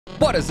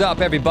What is up,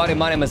 everybody?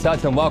 My name is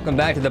Hudson. Welcome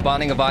back to the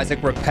Binding of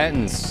Isaac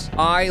Repentance.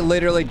 I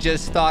literally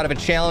just thought of a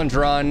challenge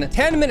run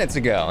 10 minutes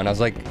ago, and I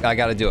was like, I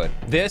gotta do it.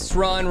 This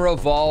run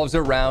revolves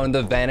around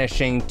the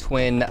Vanishing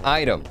Twin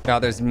item. Now,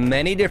 there's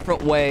many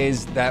different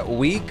ways that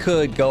we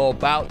could go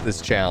about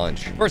this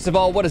challenge. First of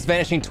all, what does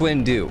Vanishing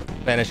Twin do?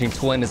 Vanishing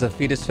Twin is a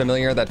fetus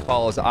familiar that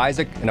follows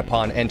Isaac, and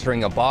upon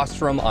entering a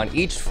boss room on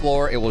each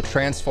floor, it will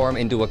transform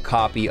into a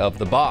copy of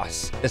the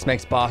boss. This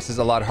makes bosses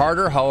a lot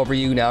harder. However,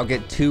 you now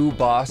get 2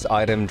 boss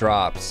item drops.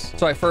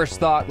 So I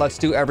first thought, let's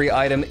do every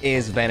item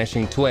is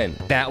Vanishing Twin.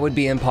 That would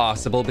be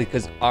impossible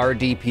because our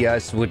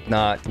DPS would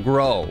not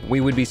grow.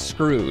 We would be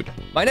screwed.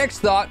 My next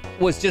thought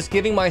was just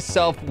giving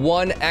myself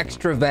 1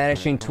 extra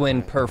Vanishing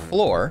Twin per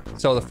floor.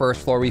 So the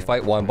first floor we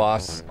fight 1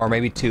 boss, or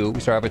maybe 2. We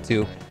start off with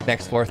 2.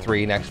 Next floor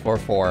 3, next floor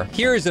 4.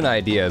 Here's an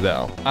idea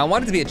though. I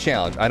want it to be a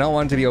challenge. I don't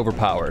want it to be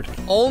overpowered.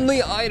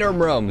 Only item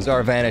rooms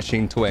are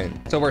Vanishing Twin.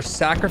 So we're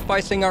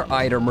sacrificing our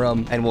item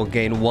room and we'll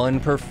gain 1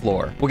 per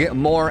floor. We'll get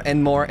more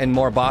and more and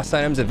more boss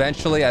items.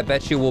 Eventually, I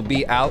bet you we'll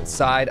be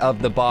outside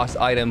of the boss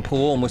item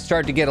pool and we'll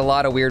start to get a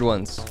lot of weird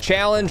ones.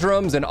 Challenge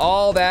rooms and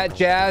all that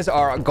jazz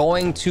are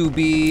going to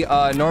be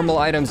normal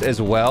items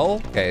as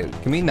well. Okay,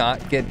 can we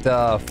not get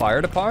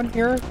fired upon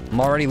here?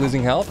 I'm already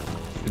losing health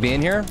to be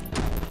in here.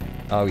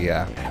 Oh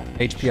yeah,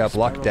 HP up,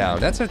 luck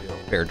down. That's a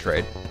fair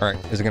trade. All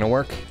right, is it gonna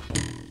work?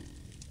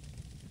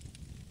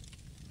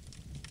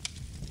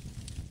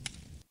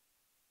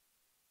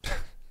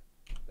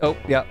 Oh,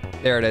 yeah,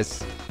 there it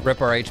is.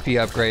 Rip our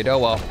HP upgrade, oh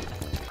well.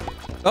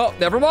 Oh,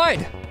 never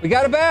mind, we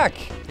got it back.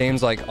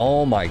 Game's like,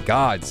 oh my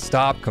God,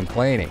 stop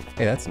complaining.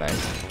 Hey, that's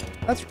nice.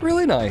 That's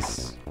really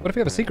nice. What if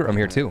we have a secret room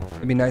here too?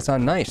 It'd be nice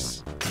on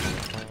nice.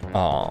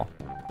 Aw.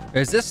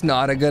 Is this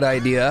not a good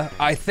idea?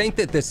 I think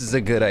that this is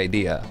a good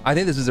idea. I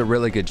think this is a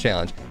really good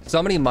challenge.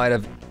 Somebody might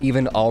have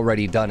even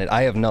already done it.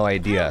 I have no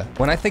idea.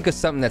 When I think of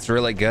something that's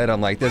really good,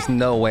 I'm like, there's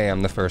no way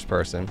I'm the first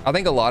person. I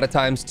think a lot of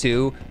times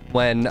too,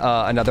 when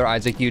another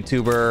Isaac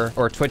YouTuber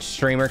or Twitch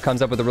streamer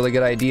comes up with a really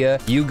good idea,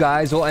 you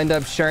guys will end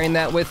up sharing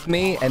that with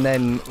me. And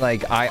then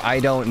like, I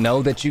don't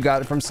know that you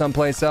got it from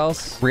someplace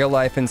else. Real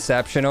life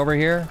Inception over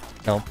here.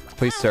 No,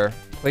 please, sir.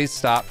 Please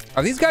stop.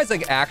 Are these guys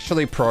like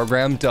actually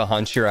programmed to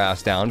hunt your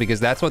ass down? Because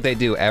that's what they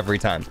do every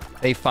time.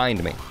 They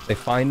find me. They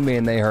find me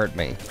and they hurt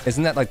me.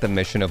 Isn't that like the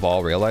mission of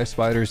all real life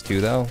spiders too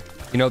though?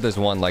 You know, there's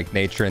one like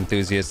nature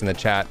enthusiast in the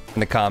chat, in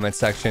the comments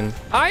section.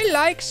 I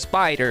like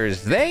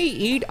spiders. They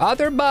eat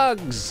other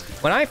bugs.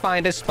 When I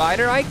find a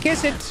spider, I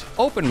kiss it.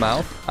 Open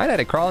mouth. I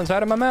let it crawl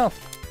inside of my mouth.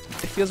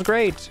 It feels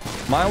great.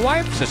 My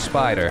wife's a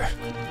spider.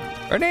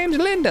 Her name's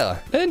Linda.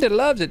 Linda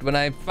loves it when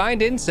I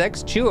find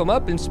insects, chew them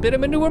up, and spit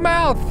them into her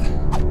mouth.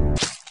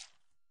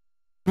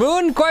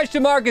 Moon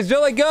question mark is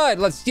really good.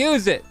 Let's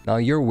use it. No,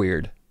 you're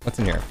weird. What's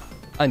in here?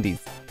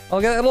 Undies. Oh,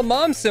 we got a little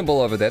mom symbol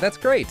over there. That's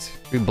great.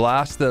 We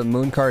blast the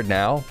moon card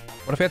now.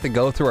 What if we have to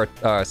go through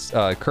our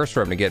curse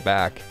room to get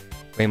back?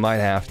 We might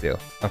have to.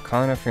 I'm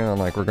kind of feeling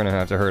like we're gonna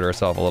have to hurt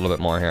ourselves a little bit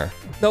more here.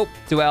 Nope.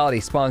 Duality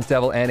spawns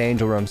devil and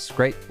angel rooms.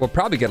 Great. We'll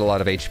probably get a lot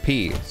of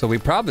HP, so we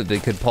probably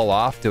could pull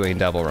off doing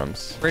devil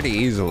rooms pretty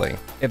easily.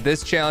 If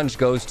this challenge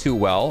goes too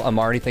well, I'm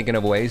already thinking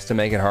of ways to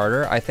make it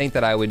harder. I think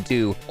that I would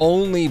do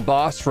only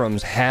boss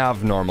rooms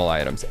have normal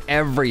items.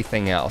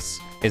 Everything else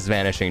is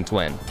Vanishing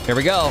Twin. Here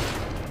we go.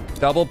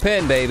 Double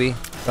pin, baby.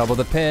 Double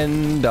the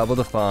pin, double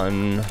the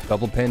fun.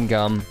 Double pin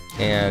gum,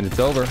 and it's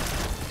over.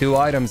 2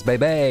 items,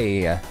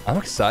 baby. I'm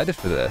excited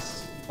for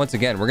this. Once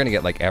again, we're gonna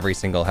get like every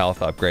single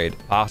health upgrade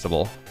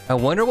possible. I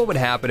wonder what would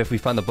happen if we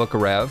found the Book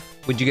of Rev.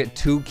 Would you get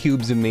 2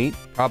 cubes of meat?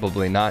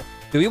 Probably not.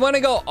 Do we want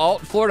to go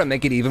alt floor to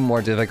make it even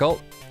more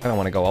difficult? I don't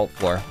want to go alt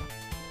floor.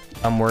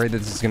 I'm worried that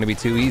this is gonna be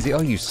too easy.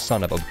 Oh, you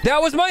son of a...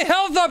 That was my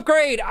health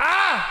upgrade!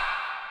 Ah!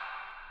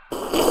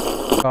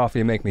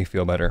 Coffee, make me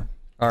feel better.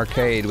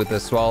 Arcade with the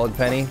swallowed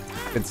penny.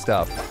 Good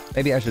stuff.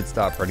 Maybe I should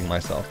stop hurting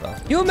myself though.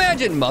 You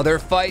imagine mother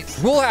fight?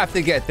 We'll have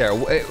to get there.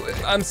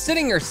 I'm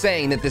sitting here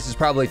saying that this is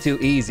probably too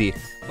easy,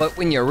 but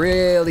when you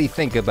really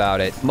think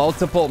about it,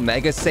 multiple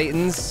mega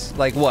satans,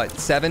 like what,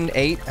 7,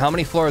 8? How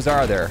many floors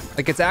are there?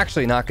 Like it's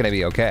actually not gonna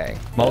be okay.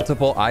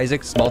 Multiple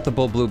Isaacs,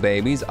 multiple blue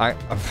babies. I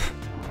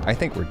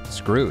think we're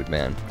screwed,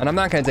 man. And I'm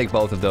not gonna take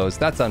both of those.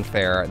 That's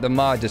unfair. The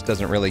mod just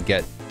doesn't really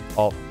get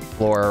all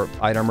floor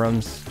item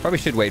rooms. Probably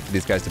should wait for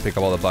these guys to pick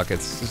up all the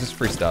buckets. This is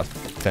free stuff,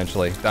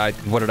 potentially.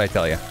 What did I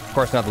tell you? Of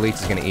course not, the leech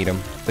is gonna eat them.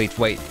 Leech,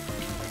 wait.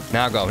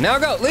 Now go,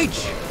 leech!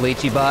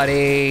 Leechy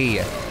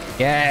buddy!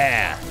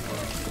 Yeah!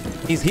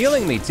 He's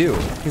healing me too.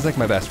 He's like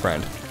my best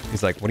friend.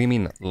 He's like, what do you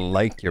mean,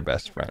 like your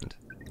best friend?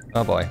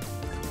 Oh boy.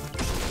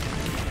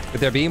 Could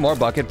there be more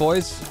bucket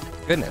boys?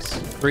 Goodness.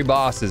 3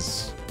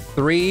 bosses.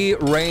 3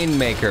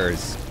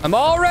 rainmakers. I'm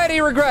already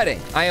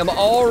regretting. I am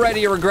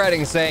already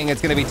regretting saying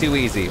it's gonna be too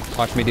easy.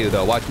 Watch me do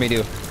though, watch me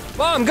do.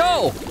 Bomb,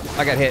 go!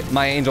 I got hit,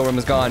 my angel room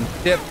is gone.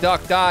 Dip,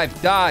 duck,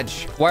 dive,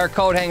 dodge. Wire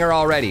coat hanger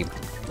already.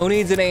 Who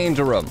needs an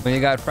angel room when you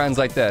got friends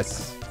like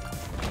this?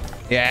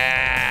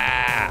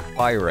 Yeah!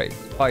 Fire raid,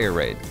 fire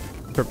raid.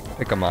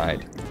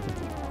 Tropicamide.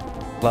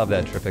 Love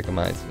that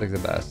Tropicamide, it's like the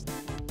best.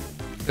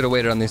 Should have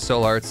waited on these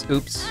soul hearts.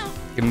 Oops,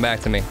 give them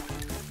back to me.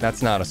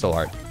 That's not a soul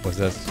heart. What's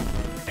this?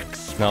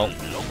 No.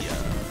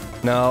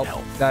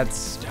 No,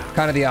 that's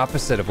kind of the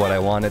opposite of what I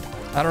wanted.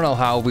 I don't know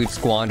how we've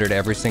squandered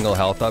every single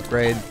health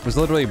upgrade. Was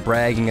literally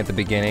bragging at the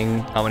beginning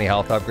how many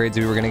health upgrades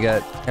we were gonna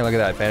get. Hey, look at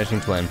that,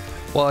 Vanishing Twin.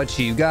 What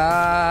you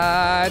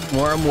got?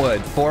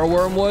 Wormwood. 4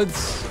 wormwoods.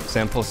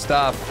 Simple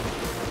stuff.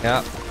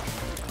 Yep.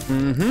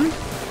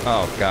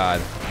 Oh, God.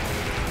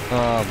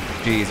 Oh,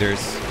 Jeezers.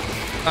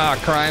 Ah,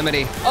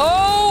 Criminy.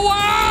 Oh,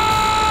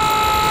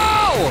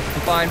 wow!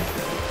 I'm fine.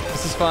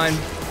 This is fine.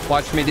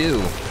 Watch me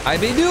do. I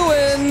be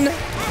doing.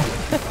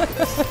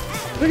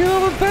 Look at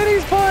all the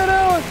pennies flying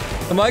out.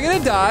 Am I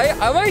gonna die?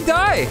 I might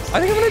die. I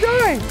think I'm gonna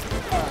die.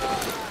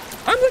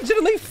 I'm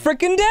legitimately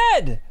freaking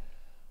dead.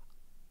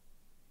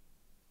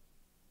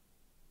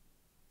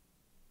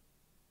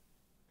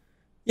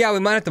 Yeah, we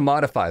might have to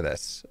modify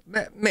this.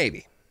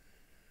 Maybe.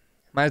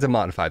 Might have to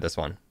modify this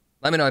one.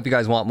 Let me know if you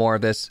guys want more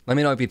of this. Let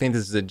me know if you think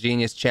this is a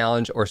genius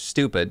challenge or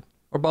stupid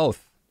or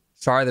both.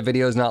 Sorry the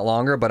video is not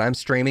longer, but I'm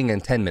streaming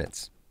in 10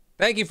 minutes.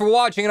 Thank you for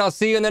watching, and I'll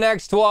see you in the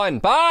next one.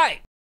 Bye!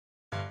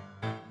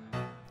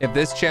 If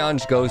this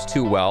challenge goes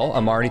too well,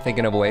 I'm already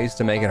thinking of ways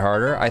to make it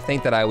harder. I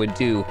think that I would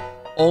do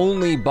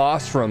only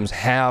boss rooms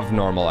have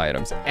normal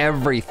items.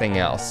 Everything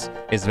else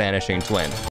is Vanishing Twin.